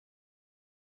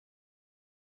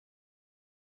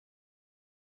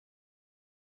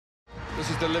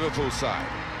is the Liverpool side.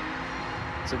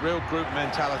 It's a real group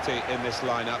mentality in this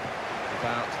lineup,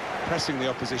 about pressing the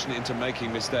opposition into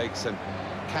making mistakes and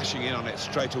cashing in on it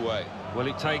straight away. Well,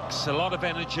 it takes a lot of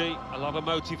energy, a lot of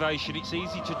motivation. It's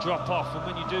easy to drop off, and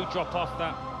when you do drop off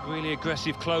that really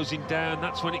aggressive closing down,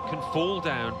 that's when it can fall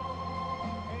down.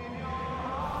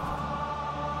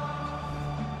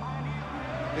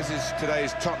 This is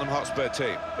today's Tottenham Hotspur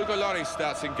team. Hugo Lloris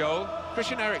starts in goal.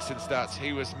 Christian Eriksen starts.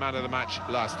 He was man of the match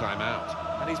last time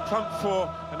out. And he's plumped for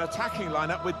an attacking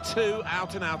lineup with two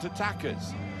out-and-out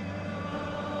attackers.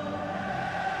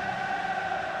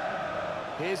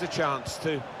 Here's a chance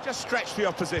to just stretch the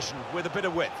opposition with a bit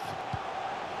of width.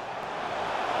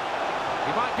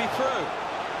 He might be through.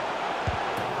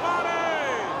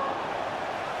 Mane!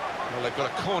 Well, they've got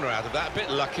a corner out of that. A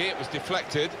bit lucky, it was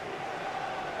deflected.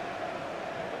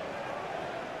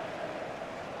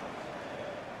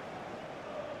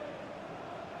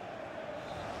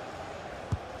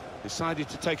 Decided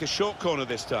to take a short corner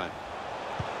this time.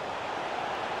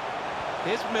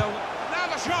 Here's Milner. Now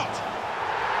the shot!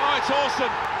 Oh, it's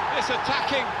awesome. This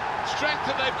attacking strength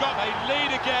that they've got. They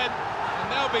lead again, and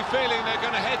they'll be feeling they're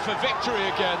going to head for victory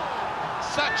again.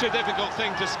 Such a difficult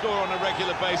thing to score on a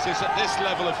regular basis at this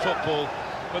level of football.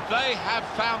 But they have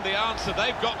found the answer.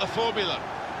 They've got the formula.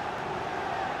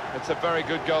 It's a very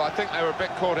good goal. I think they were a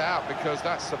bit caught out because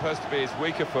that's supposed to be his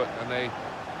weaker foot, and the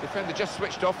defender just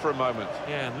switched off for a moment.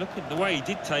 Yeah, and look at the way he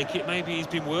did take it. Maybe he's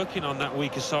been working on that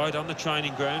weaker side on the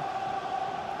training ground.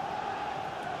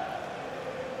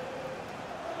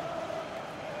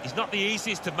 He's not the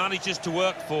easiest of managers to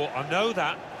work for, I know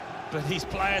that, but his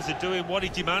players are doing what he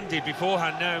demanded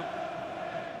beforehand now.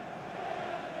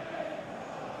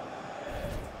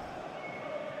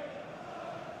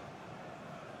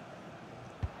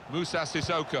 Moussa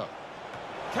Sissoko.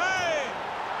 Kane!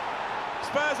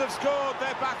 Spurs have scored,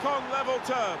 they're back on level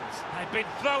terms. They've been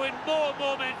throwing more and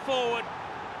more men forward.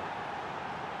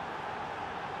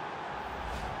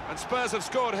 And Spurs have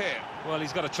scored here. Well,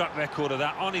 he's got a track record of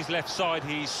that. On his left side,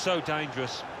 he's so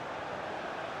dangerous.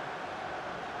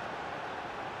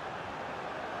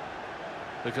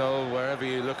 The goal, wherever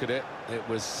you look at it, it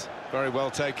was very well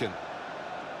taken.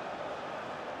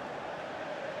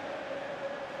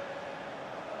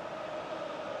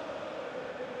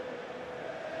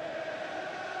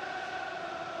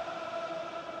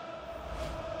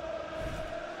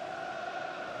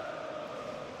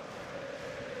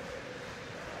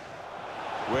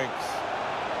 Winks.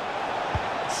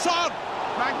 Son!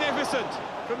 Magnificent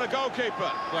from the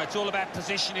goalkeeper. Well, it's all about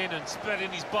positioning and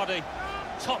spreading his body.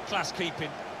 Top-class keeping.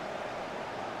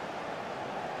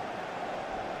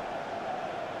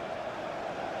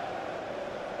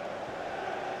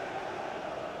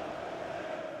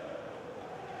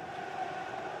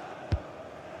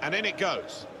 And in it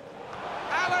goes.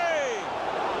 Ali!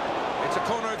 It's a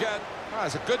corner again. Oh,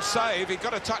 it's a good save. He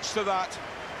got a touch to that.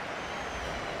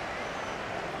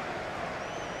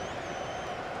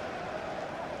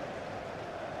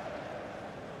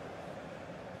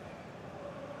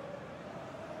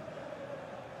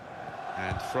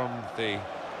 And from the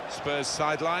Spurs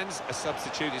sidelines, a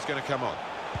substitute is going to come on.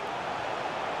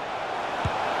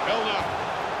 Milner.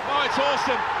 Oh, it's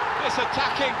awesome. This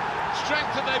attacking strength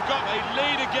that they've got. They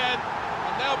lead again,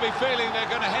 and they'll be feeling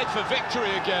they're going to head for victory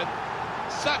again.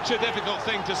 Such a difficult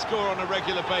thing to score on a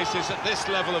regular basis at this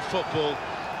level of football.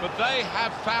 But they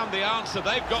have found the answer.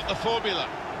 They've got the formula.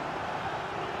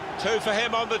 Two for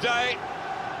him on the day.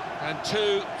 And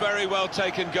two very well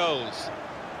taken goals.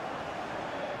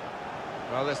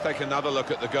 Well, let's take another look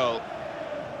at the goal.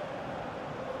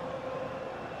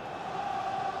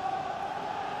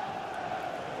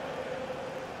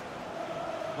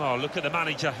 Oh, look at the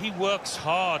manager. He works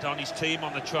hard on his team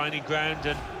on the training ground,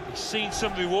 and he's seen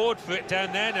some reward for it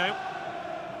down there now.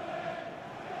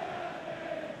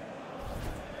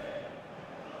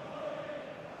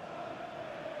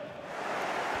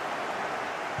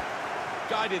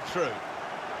 Guided through.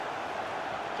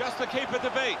 Just the keeper to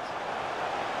beat.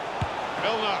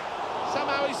 Milner.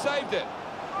 Somehow he saved it.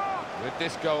 With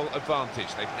this goal advantage,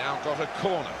 they've now got a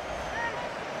corner.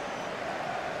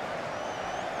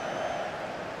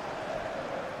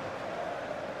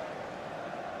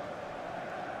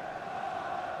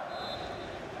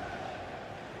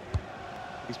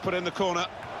 He's put in the corner.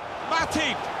 Matip!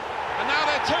 And now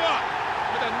they're two up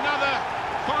with another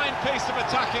fine piece of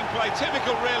attacking play.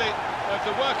 Typical, really, of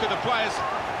the work of the players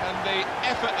and the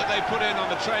effort that they put in on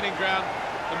the training ground.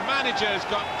 The manager has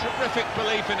got terrific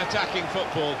belief in attacking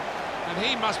football, and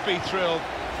he must be thrilled,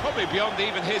 probably beyond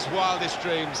even his wildest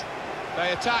dreams.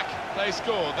 They attack, they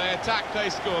score, they attack, they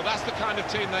score. That's the kind of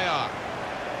team they are.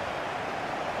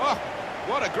 Oh,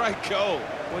 What a great goal.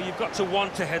 Well, you've got to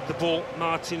want to head the ball,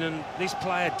 Martin, and this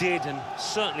player did, and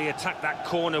certainly attacked that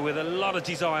corner with a lot of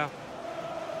desire.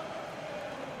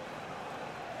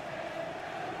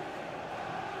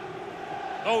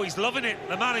 Oh, he's loving it,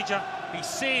 the manager. He's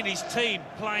seeing his team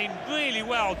playing really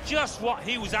well, just what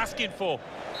he was asking for.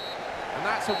 And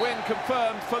that's a win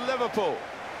confirmed for Liverpool.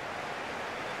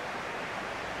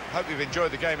 Hope you've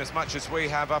enjoyed the game as much as we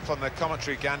have up on the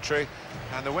commentary gantry,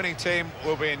 and the winning team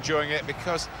will be enjoying it,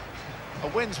 because a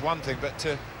win's one thing, but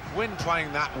to win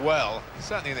playing that well,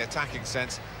 certainly in the attacking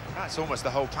sense, that's almost the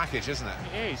whole package, isn't it?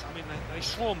 It is. I mean, they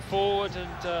swarmed forward,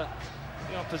 and the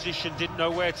opposition didn't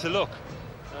know where to look.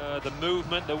 The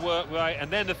movement, the work rate,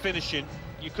 and then the finishing,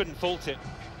 you couldn't fault it.